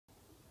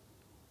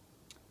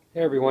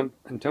Hey everyone,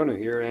 Antonio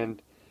here,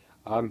 and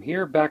I'm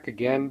here back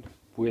again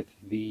with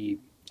the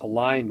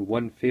Align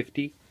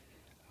 150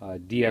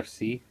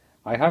 DFC.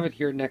 I have it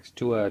here next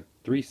to a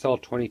 3-cell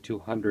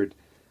 2200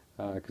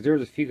 because there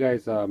was a few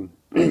guys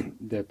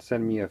that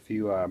sent me a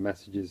few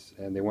messages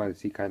and they wanted to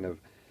see kind of,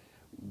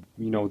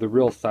 the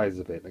real size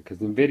of it.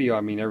 Because in video,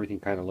 I mean, everything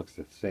kind of looks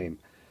the same.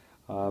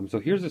 So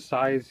here's the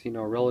size,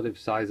 relative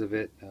size of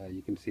it.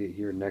 You can see it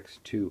here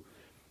next to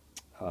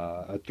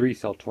a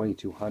 3-cell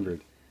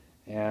 2200.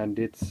 And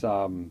it's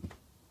a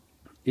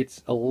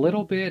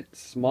little bit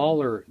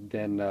smaller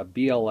than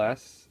MCPX-BL.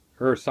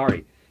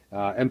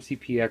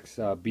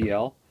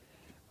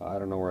 I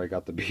don't know where I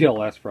got the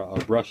BLS from,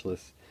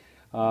 brushless.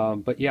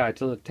 But yeah,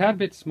 it's a tad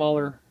bit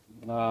smaller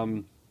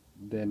than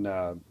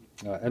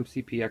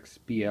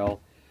MCPX-BL.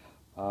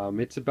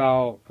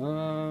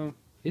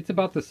 It's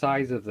about the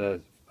size of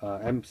the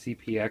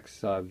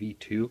MCPX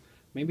V2,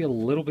 maybe a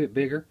little bit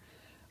bigger.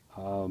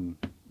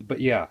 But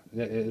yeah,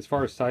 as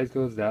far as size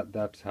goes,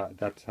 that's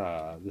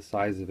the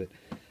size of it.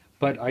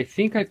 But I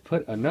think I've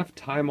put enough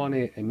time on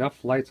it,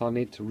 enough lights on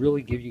it to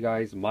really give you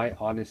guys my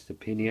honest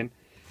opinion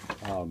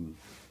on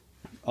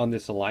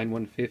this Align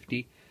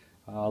 150.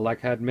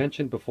 Like I had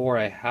mentioned before,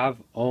 I have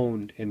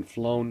owned and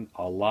flown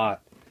a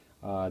lot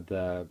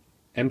the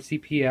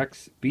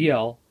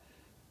MCPX-BL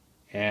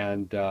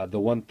and the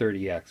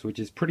 130X, which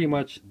is pretty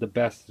much the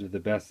best of the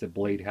best that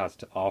Blade has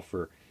to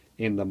offer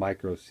in the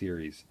micro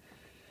series.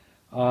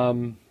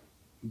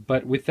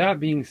 But with that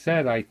being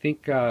said, I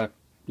think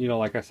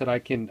like I said, I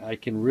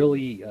can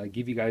really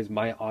give you guys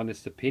my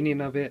honest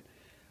opinion of it.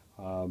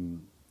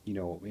 In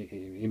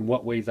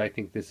what ways I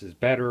think this is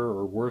better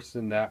or worse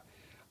than that.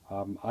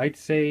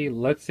 Let's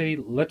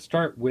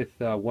start with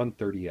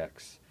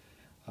 130X.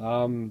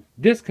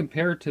 This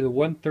compared to the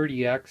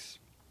 130X,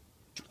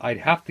 I'd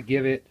have to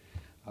give it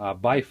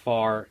by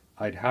far.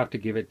 I'd have to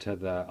give it to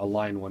the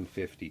Align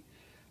 150.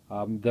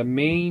 The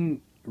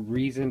main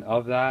reason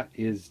of that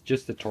is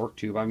just the torque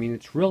tube. I mean,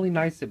 it's really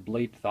nice that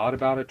Blade thought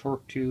about a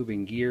torque tube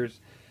and gears,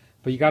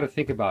 but you got to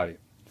think about it.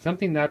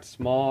 Something that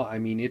small, I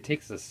mean, it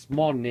takes a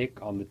small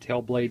nick on the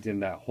tail blades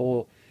and that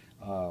whole,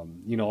 all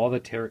the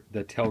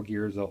tail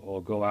gears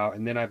will go out.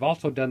 And then I've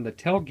also done the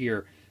tail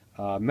gear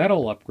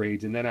metal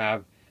upgrades, and then I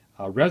have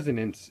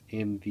resonance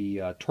in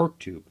the torque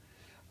tube.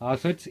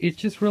 So it's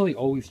just really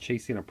always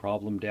chasing a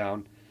problem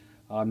down.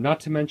 Not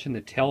to mention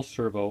the tail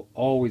servo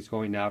always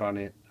going out on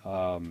it.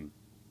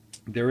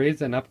 There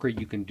is an upgrade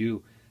you can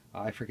do.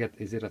 I forget,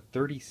 is it a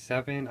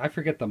 37? I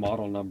forget the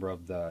model number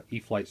of the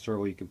E-flite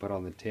servo you can put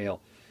on the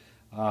tail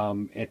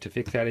and to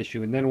fix that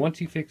issue. And then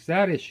once you fix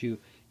that issue,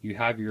 you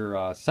have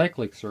your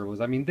cyclic servos.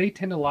 I mean, they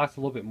tend to last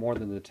a little bit more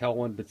than the tail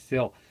one, but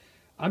still,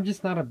 I'm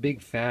just not a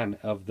big fan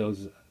of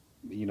those,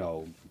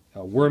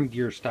 worm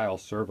gear style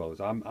servos.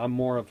 I'm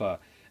more of a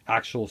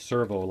actual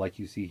servo like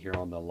you see here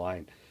on the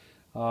line.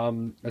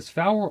 As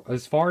far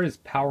as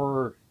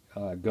power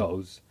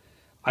goes,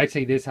 I'd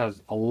say this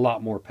has a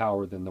lot more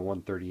power than the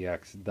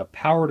 130X. The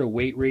power to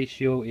weight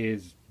ratio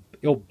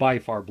it'll by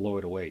far blow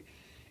it away.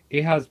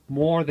 It has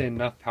more than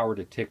enough power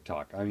to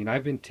TikTok. I mean,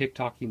 I've been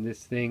TikToking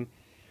this thing,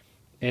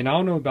 and I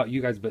don't know about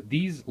you guys, but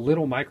these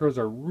little micros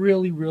are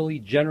really,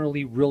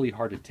 generally really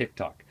hard to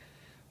TikTok.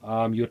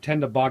 You'll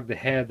tend to bog the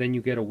head, then you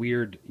get a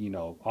weird,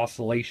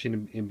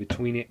 oscillation in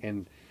between it,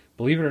 and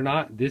believe it or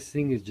not, this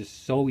thing is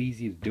just so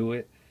easy to do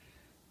it.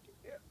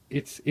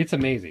 It's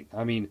amazing.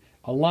 I mean,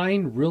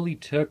 Align really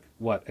took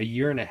a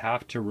year and a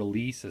half to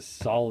release a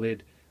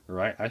solid,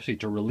 right? Actually,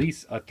 to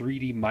release a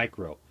 3D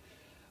micro.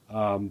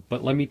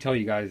 But let me tell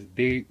you guys,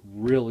 they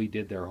really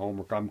did their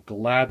homework. I'm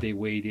glad they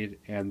waited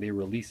and they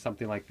released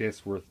something like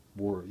this.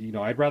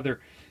 I'd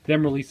rather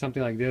them release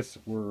something like this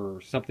or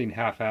something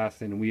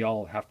half-assed and we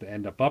all have to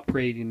end up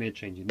upgrading it,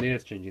 changing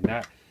this, changing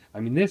that.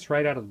 I mean, this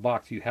right out of the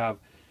box, you have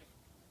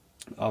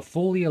a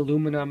fully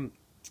aluminum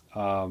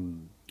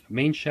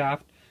main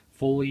shaft,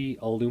 fully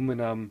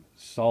aluminum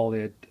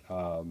solid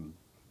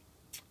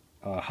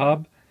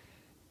hub,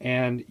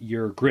 and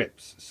your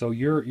grips. So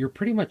you're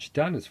pretty much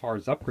done as far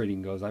as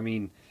upgrading goes. I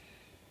mean,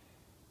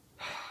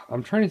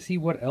 I'm trying to see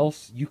what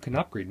else you can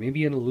upgrade.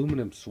 Maybe an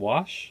aluminum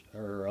swash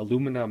or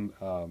aluminum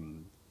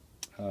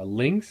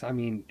links. I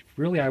mean,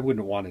 really, I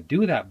wouldn't want to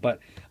do that, but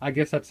I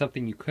guess that's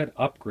something you could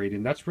upgrade,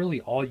 and that's really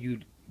all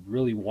you'd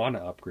really want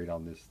to upgrade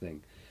on this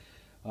thing.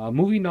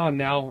 Moving on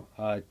now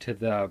to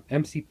the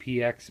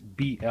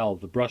MCPX-BL,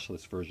 the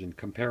brushless version,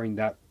 comparing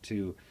that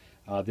to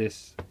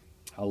this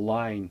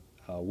Align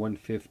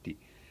 150.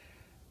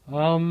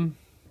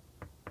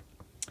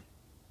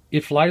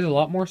 It flies a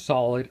lot more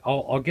solid.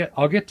 I'll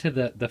get to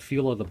the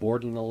feel of the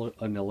board in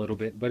a little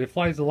bit, but it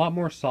flies a lot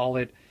more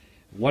solid.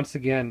 Once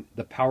again,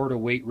 the power to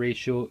weight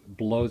ratio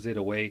blows it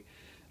away.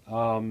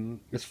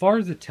 As far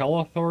as the tail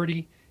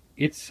authority,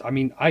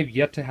 I've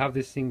yet to have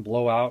this thing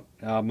blow out.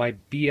 My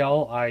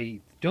BL,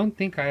 I don't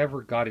think I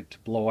ever got it to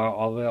blow out,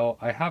 although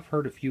I have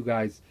heard a few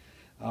guys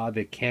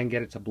that can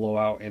get it to blow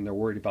out and they're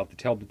worried about the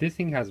tail, but this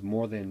thing has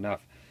more than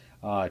enough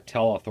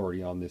tail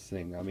authority on this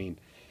thing. I mean,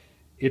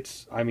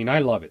 I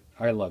love it.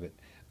 I love it.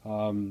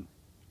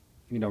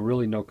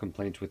 really no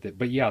complaints with it.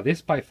 But yeah,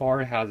 this by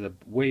far has a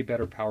way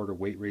better power to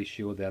weight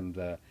ratio than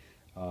the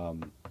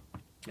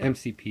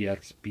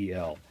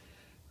MCPX-BL.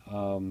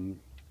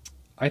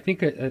 I think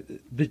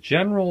the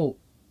general,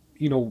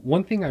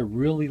 one thing I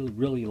really,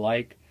 really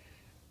like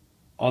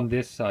on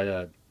this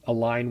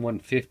Align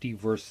 150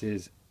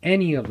 versus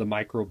any of the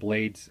micro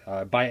blades,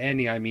 by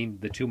any I mean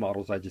the two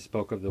models I just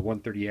spoke of, the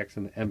 130X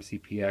and the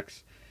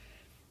MCPX,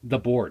 the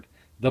board.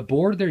 The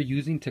board they're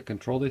using to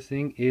control this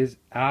thing is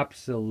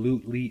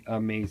absolutely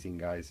amazing,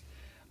 guys.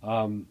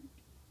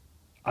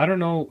 I don't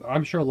know.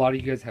 I'm sure a lot of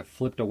you guys have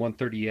flipped a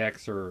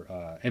 130X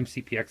or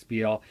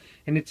MCPX-BL,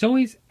 and it's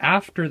always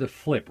after the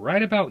flip,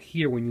 right about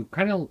here, when you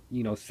kind of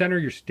center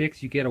your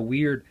sticks, you get a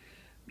weird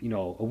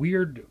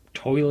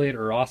toilet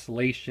or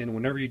oscillation.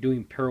 Whenever you're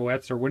doing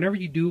pirouettes or whenever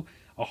you do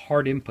a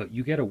hard input,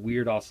 you get a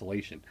weird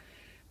oscillation.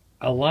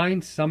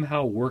 Align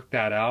somehow worked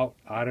that out.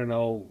 I don't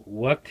know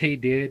what they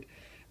did.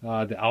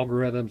 The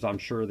algorithms, I'm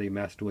sure they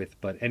messed with,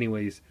 but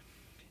anyways,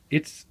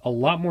 it's a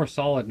lot more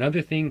solid.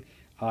 Another thing.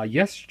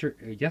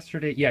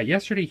 Yesterday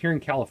here in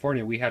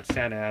California, we had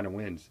Santa Ana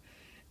winds.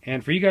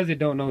 And for you guys that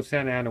don't know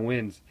Santa Ana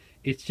winds,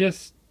 it's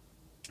just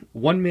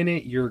 1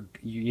 minute you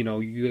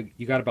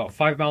got about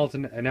 5 miles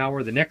an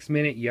hour. The next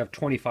minute you have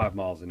 25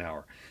 miles an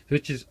hour. So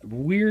it's just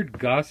weird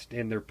gust,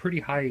 and they're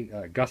pretty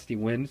high gusty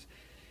winds.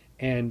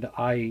 And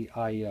I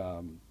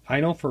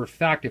know for a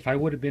fact if I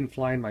would have been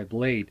flying my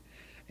blade,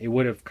 it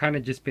would have kind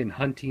of just been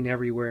hunting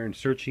everywhere and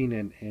searching.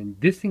 And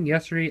this thing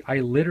yesterday, I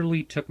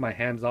literally took my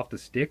hands off the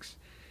sticks,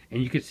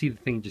 and you could see the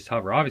thing just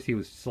hover. Obviously, it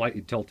was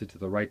slightly tilted to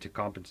the right to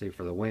compensate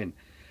for the wind.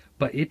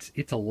 But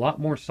it's a lot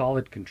more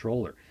solid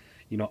controller.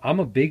 I'm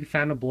a big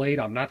fan of Blade.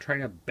 I'm not trying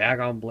to bag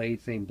on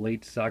Blade, saying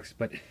Blade sucks.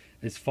 But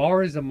as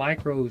far as the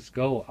micros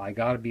go, I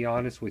got to be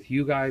honest with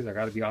you guys. I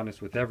got to be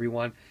honest with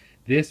everyone.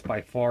 This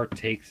by far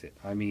takes it.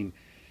 I mean,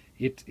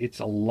 it's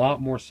a lot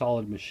more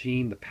solid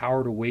machine. The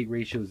power to weight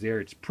ratio is there.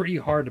 It's pretty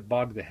hard to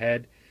bog the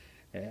head.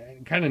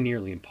 Kind of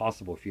nearly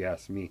impossible if you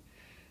ask me.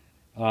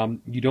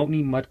 You don't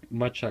need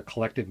much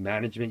collective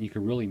management. You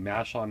can really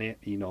mash on it.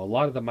 A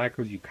lot of the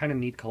micros you kind of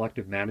need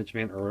collective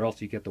management, or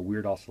else you get the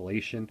weird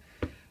oscillation.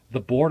 The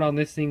board on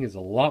this thing is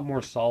a lot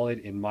more solid,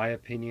 in my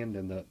opinion,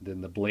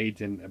 than the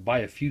blades, and by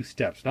a few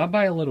steps, not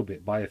by a little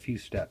bit, by a few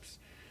steps.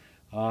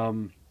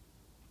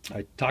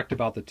 I talked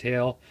about the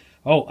tail.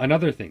 Oh,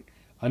 another thing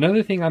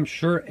I'm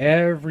sure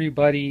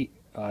everybody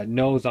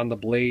knows on the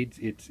blades.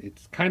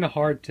 It's kind of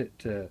hard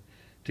to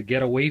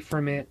get away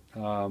from it,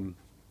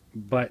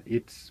 but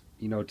it's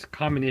it's a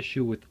common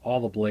issue with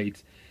all the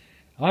blades.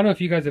 I don't know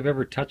if you guys have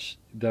ever touched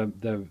the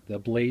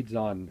blades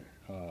on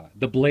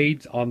the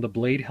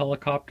blade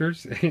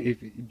helicopters. If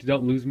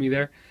don't lose me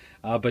there,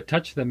 but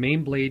touch the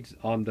main blades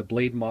on the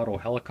blade model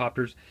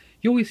helicopters,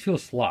 you always feel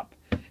slop.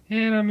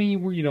 And I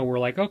mean, we're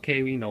like,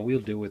 okay, we'll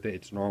deal with it.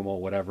 It's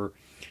normal, whatever.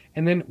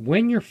 And then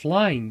when you're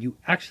flying, you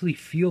actually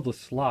feel the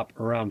slop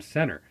around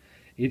center.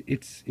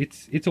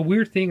 It's a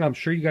weird thing. I'm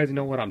sure you guys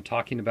know what I'm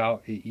talking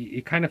about.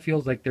 It kind of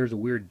feels like there's a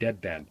weird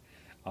deadband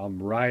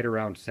right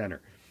around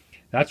center.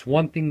 That's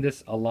one thing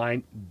this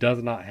Align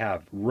does not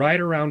have. Right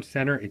around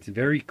center, it's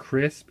very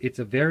crisp. It's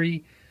a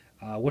very,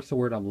 what's the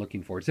word I'm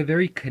looking for? It's a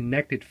very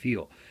connected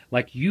feel.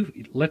 Like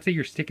let's say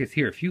your stick is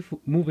here. If you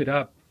move it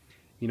up,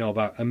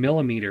 about a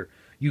millimeter,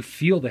 you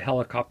feel the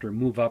helicopter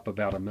move up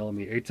about a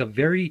millimeter. It's a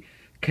very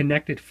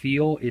connected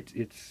feel.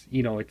 It's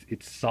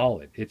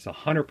solid. It's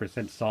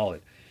 100%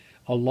 solid.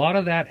 A lot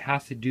of that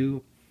has to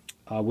do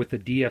with the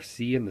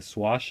DFC and the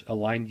swash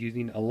Align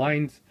using.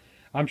 Align's,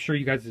 I'm sure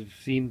you guys have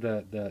seen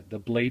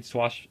the blade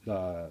swash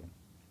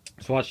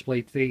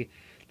blades.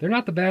 They're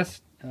not the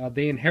best.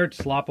 They inherit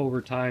slop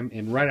over time,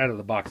 and right out of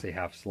the box they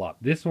have slop.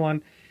 This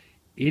one,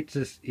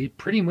 it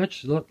pretty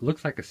much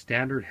looks like a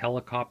standard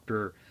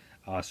helicopter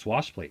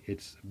swash plate.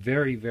 It's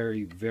very,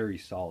 very, very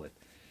solid.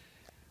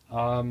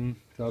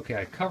 Okay,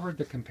 I covered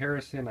the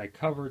comparison. I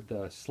covered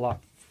the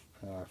slop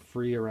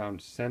free around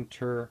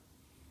center.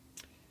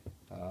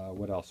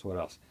 What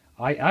else?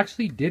 I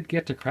actually did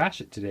get to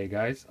crash it today,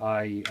 guys.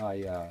 I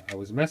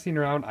was messing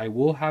around. I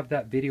will have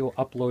that video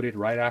uploaded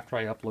right after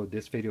I upload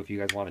this video if you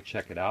guys want to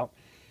check it out.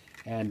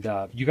 And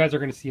you guys are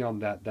going to see on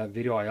that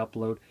video I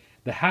upload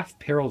the half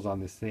parallels on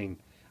this thing.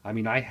 I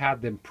mean, I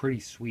had them pretty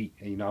sweet.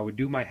 I would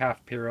do my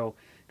half parallel,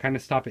 kind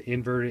of stop it,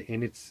 invert it,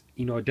 and it's,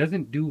 it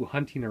doesn't do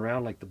hunting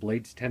around like the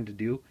blades tend to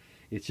do.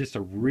 It's just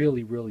a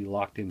really, really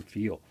locked in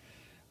feel.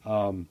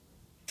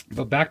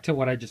 But back to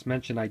what I just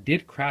mentioned, I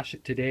did crash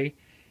it today.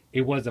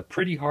 It was a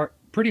pretty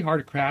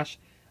hard crash.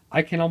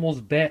 I can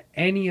almost bet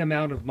any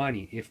amount of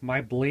money if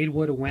my blade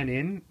would have went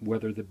in,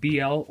 whether the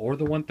BL or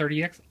the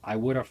 130X, I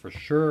would have for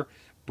sure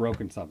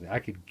broken something. I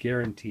could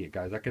guarantee it,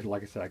 guys.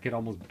 Like I said, I could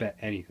almost bet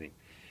anything.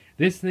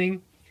 This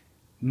thing,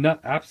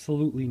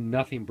 absolutely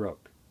nothing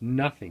broke.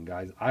 Nothing,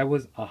 guys. I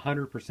was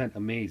 100%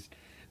 amazed.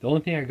 The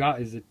only thing I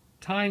got is a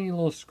tiny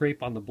little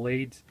scrape on the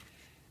blades,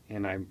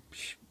 and I'm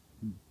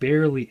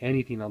barely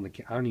anything on the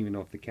I don't even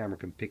know if the camera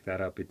can pick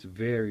that up. It's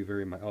very,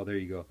 very oh, there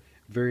you go,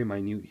 very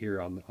minute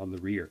here on the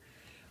rear.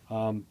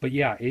 But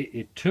yeah,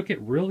 it took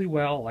it really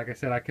well. Like I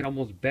said, I could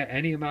almost bet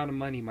any amount of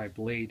money my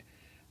blade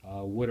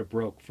would have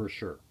broke for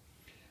sure.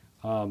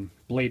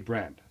 Blade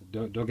brand.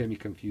 Don't get me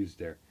confused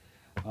there.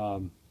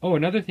 Oh,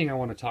 another thing I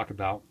want to talk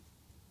about.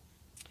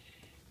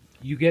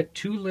 You get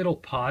two little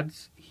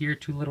pods here,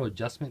 two little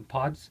adjustment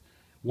pods.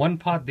 One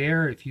pod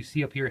there, if you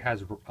see up here,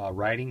 has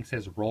writing,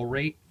 says roll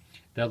rate.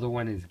 The other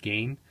one is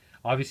gain.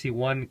 Obviously,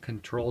 one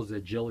controls the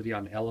agility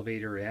on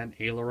elevator and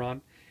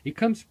aileron. It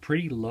comes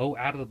pretty low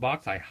out of the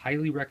box. I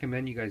highly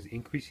recommend you guys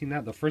increasing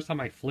that. The first time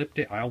I flipped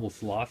it, I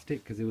almost lost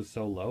it because it was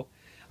so low.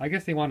 I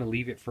guess they want to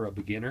leave it for a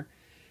beginner.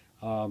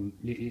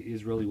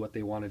 Is really what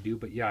they want to do.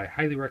 But yeah, I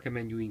highly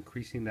recommend you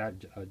increasing that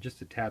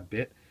just a tad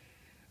bit.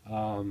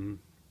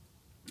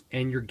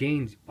 And your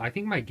gains, I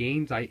think my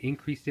gains, I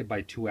increased it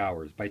by 2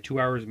 hours. By 2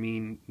 hours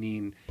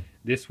mean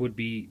this would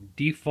be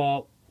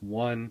default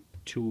 1,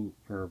 2,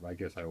 or I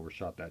guess I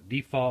overshot that.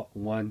 Default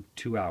 1,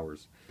 2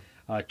 hours.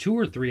 2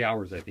 or 3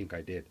 hours I think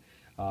I did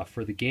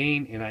for the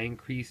gain, and I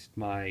increased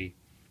my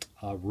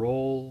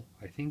roll.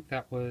 I think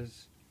that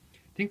was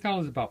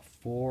about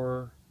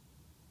 4.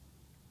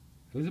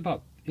 It was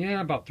about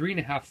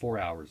 3.5, 4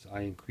 hours.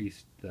 I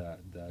increased the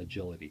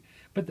agility,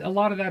 but a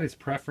lot of that is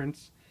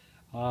preference.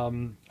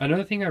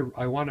 Another thing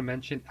I want to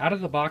mention, out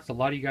of the box, a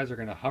lot of you guys are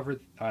going to hover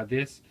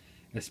this,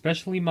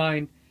 especially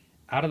mine,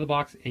 out of the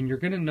box, and you're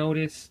going to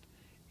notice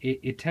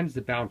it tends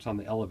to bounce on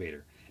the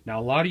elevator. Now,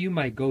 a lot of you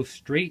might go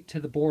straight to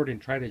the board and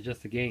try to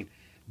adjust the gain.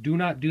 Do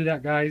not do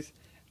that, guys.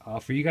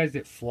 For you guys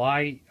that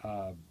fly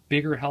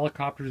bigger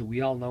helicopters,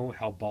 we all know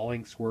how ball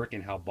links work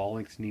and how ball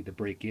links need to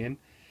break in.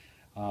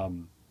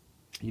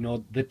 You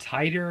know, the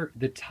tighter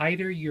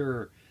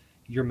your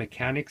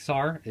mechanics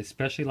are,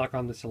 especially like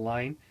on this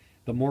Align,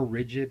 the more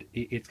rigid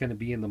it's going to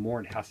be and the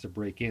more it has to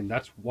break in.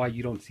 That's why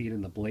you don't see it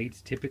in the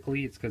blades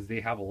typically. It's because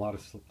they have a lot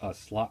of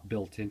slop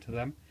built into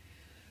them.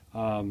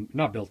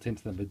 Not built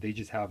into them, but they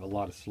just have a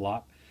lot of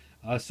slop.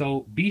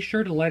 So be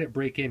sure to let it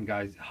break in,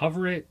 guys.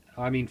 Hover it,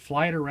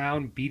 fly it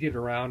around, beat it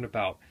around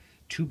about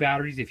 2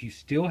 batteries. If you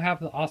still have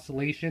the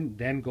oscillation,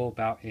 then go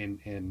about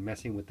and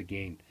messing with the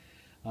gain.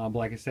 But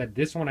like I said,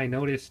 this one I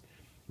noticed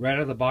right out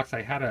of the box,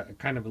 I had a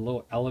kind of a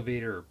little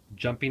elevator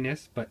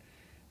jumpiness, but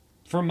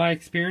from my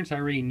experience, I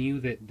already knew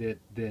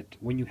that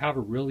when you have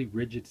a really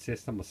rigid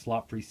system, a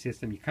slop-free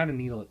system, you kind of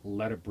need to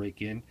let it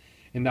break in,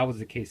 and that was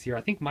the case here.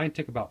 I think mine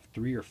took about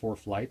 3 or 4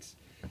 flights,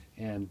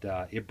 and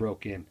it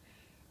broke in.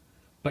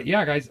 But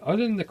yeah, guys,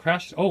 other than the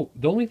crash, oh,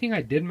 the only thing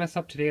I did mess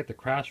up today at the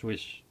crash,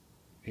 which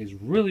is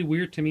really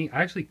weird to me,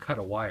 I actually cut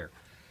a wire,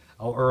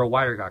 or a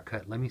wire got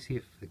cut. Let me see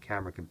if the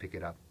camera can pick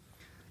it up.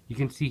 You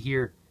can see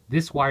here,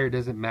 this wire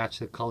doesn't match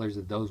the colors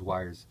of those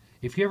wires.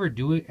 If you ever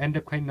do end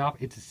up cutting off,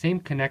 it's the same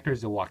connector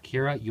as the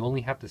Wakira. You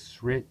only have to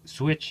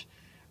switch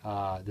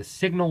the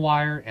signal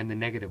wire and the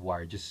negative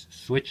wire. Just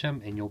switch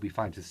them and you'll be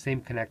fine. It's the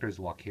same connector as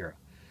the Wakira.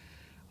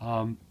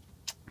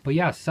 But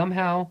yeah,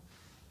 somehow,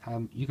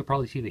 you could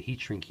probably see the heat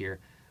shrink here.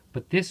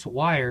 But this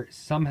wire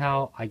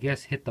somehow, I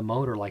guess, hit the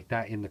motor like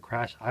that in the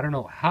crash. I don't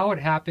know how it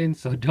happened,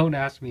 so don't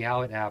ask me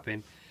how it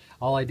happened.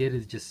 All I did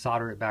is just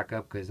solder it back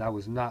up because I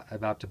was not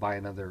about to buy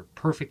another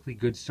perfectly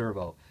good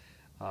servo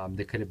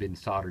that could have been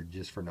soldered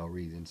just for no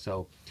reason.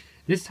 So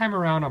this time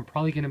around, I'm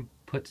probably going to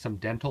put some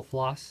dental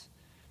floss.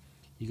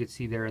 You can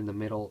see there in the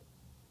middle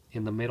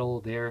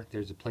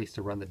there's a place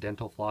to run the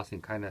dental floss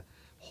and kind of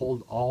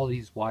hold all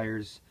these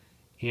wires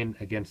in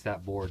against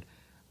that board.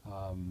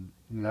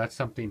 That's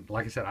something,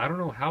 like I said, I don't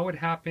know how it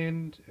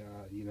happened.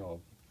 You know,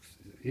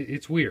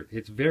 it's weird.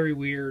 It's very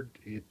weird.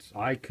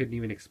 I couldn't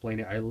even explain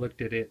it. I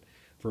looked at it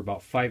for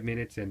about 5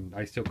 minutes and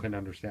I still couldn't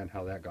understand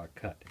how that got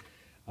cut.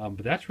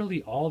 But that's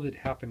really all that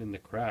happened in the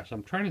crash.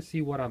 I'm trying to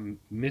see what I'm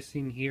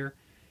missing here.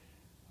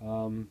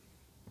 I'm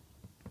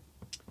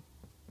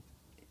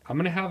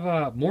going to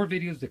have more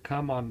videos to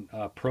come on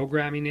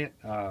programming it.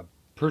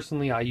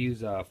 Personally, I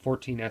use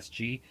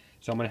 14SG,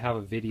 so I'm going to have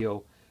a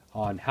video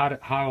on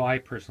how I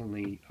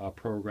personally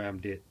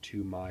programmed it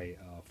to my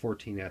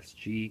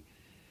 14SG.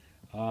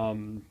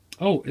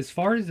 Oh, as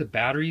far as the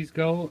batteries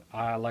go,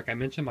 like I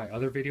mentioned in my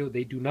other video,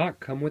 they do not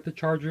come with a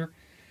charger.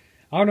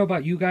 I don't know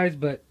about you guys,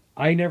 but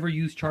I never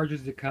use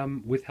chargers that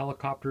come with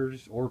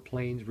helicopters or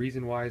planes.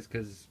 Reason why is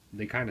because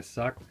they kind of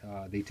suck.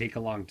 They take a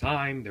long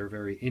time. They're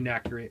very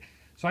inaccurate.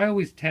 So I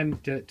always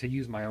tend to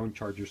use my own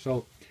charger.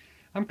 So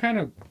I'm kind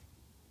of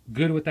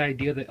good with the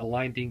idea that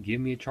Align didn't give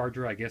me a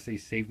charger. I guess they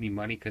saved me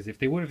money because if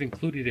they would have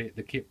included it,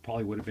 the kit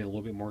probably would have been a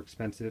little bit more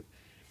expensive.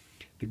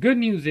 The good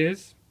news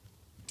is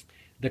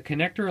the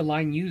connector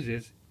Align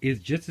uses is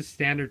just a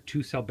standard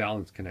 2-cell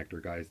balance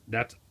connector, guys.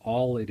 That's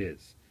all it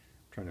is.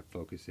 I'm trying to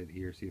focus it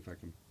here, see if I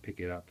can pick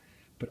it up.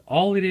 But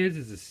all it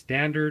is a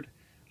standard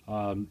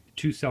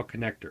 2-cell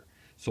connector.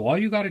 So all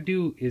you got to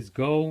do is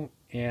go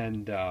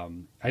and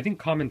I think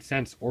Common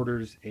Sense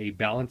orders a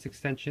balance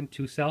extension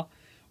 2-cell.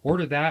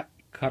 Order that,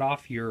 cut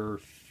off your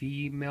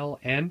female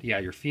end,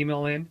 your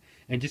female end,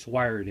 and just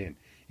wire it in.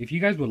 If you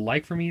guys would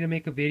like for me to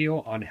make a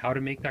video on how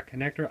to make that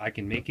connector, I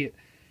can make it.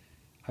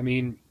 I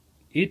mean,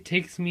 it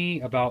takes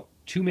me about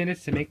 2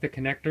 minutes to make the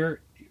connector.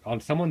 On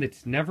someone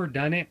that's never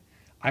done it,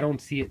 I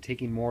don't see it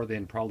taking more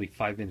than probably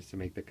 5 minutes to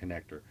make the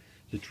connector.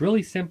 So it's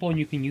really simple, and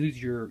you can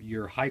use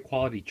your high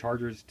quality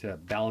chargers to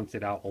balance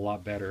it out a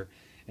lot better,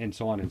 and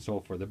so on and so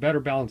forth. The better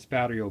balanced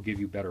battery will give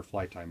you better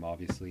flight time,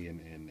 obviously,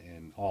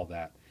 and all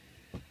that.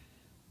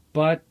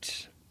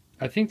 But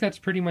I think that's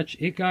pretty much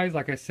it, guys.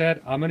 Like I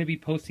said, I'm going to be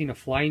posting a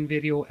flying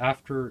video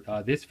after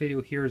this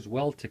video here as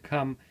well to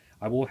come.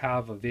 I will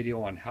have a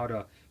video on how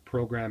to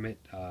program it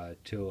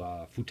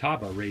to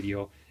Futaba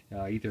radio,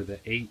 either the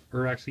 8,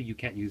 or actually you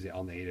can't use it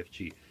on the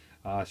 8FG.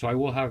 So I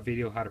will have a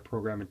video how to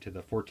program it to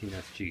the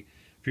 14SG.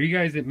 For you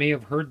guys that may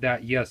have heard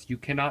that, yes, you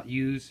cannot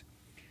use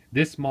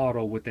this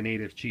model with an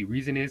 8FG.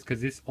 Reason is because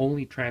this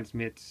only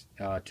transmits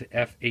to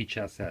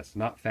FHSS,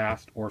 not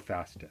fast or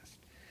fastest.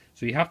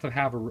 So you have to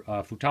have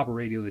a Futaba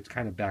radio that's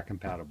kind of back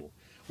compatible,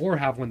 or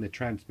have one that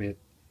transmits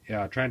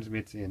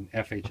in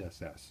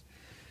FHSS.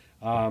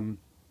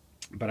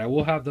 But I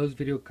will have those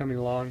videos coming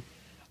along.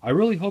 I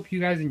really hope you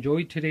guys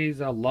enjoyed today's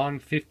long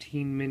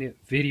 15-minute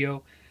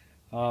video.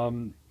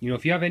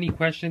 If you have any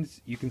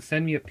questions, you can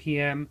send me a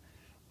PM.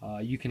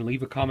 You can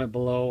leave a comment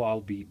below.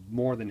 I'll be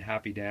more than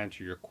happy to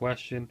answer your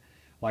question.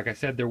 Like I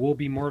said, there will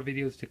be more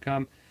videos to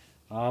come.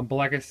 But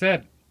like I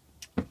said,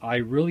 I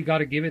really got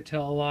to give it to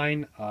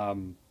Align.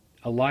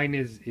 Align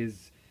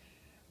is,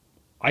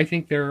 I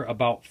think they're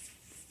about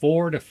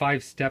 4 to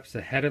 5 steps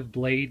ahead of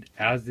Blade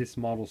as this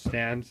model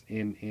stands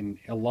in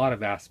a lot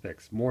of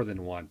aspects, more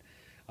than one.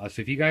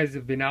 So if you guys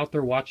have been out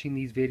there watching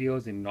these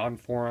videos and on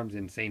forums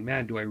and saying,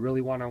 man, do I really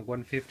want a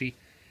 150?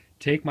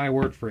 Take my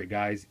word for it,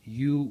 guys.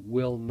 You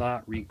will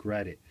not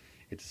regret it.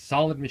 It's a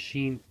solid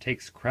machine,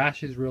 takes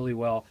crashes really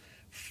well,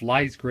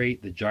 flies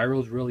great, the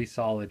gyro's really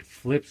solid,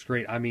 flips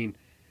great. I mean,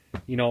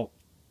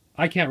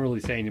 I can't really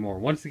say anymore.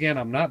 Once again,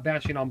 I'm not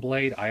bashing on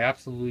Blade. I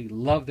absolutely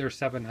love their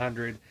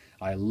 700.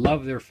 I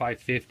love their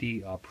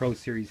 550 Pro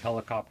Series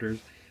helicopters.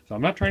 So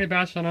I'm not trying to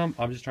bash on them.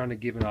 I'm just trying to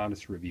give an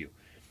honest review.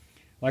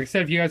 Like I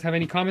said, if you guys have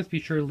any comments, be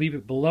sure to leave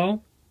it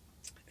below.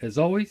 As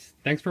always,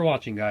 thanks for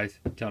watching, guys.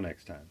 Until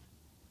next time.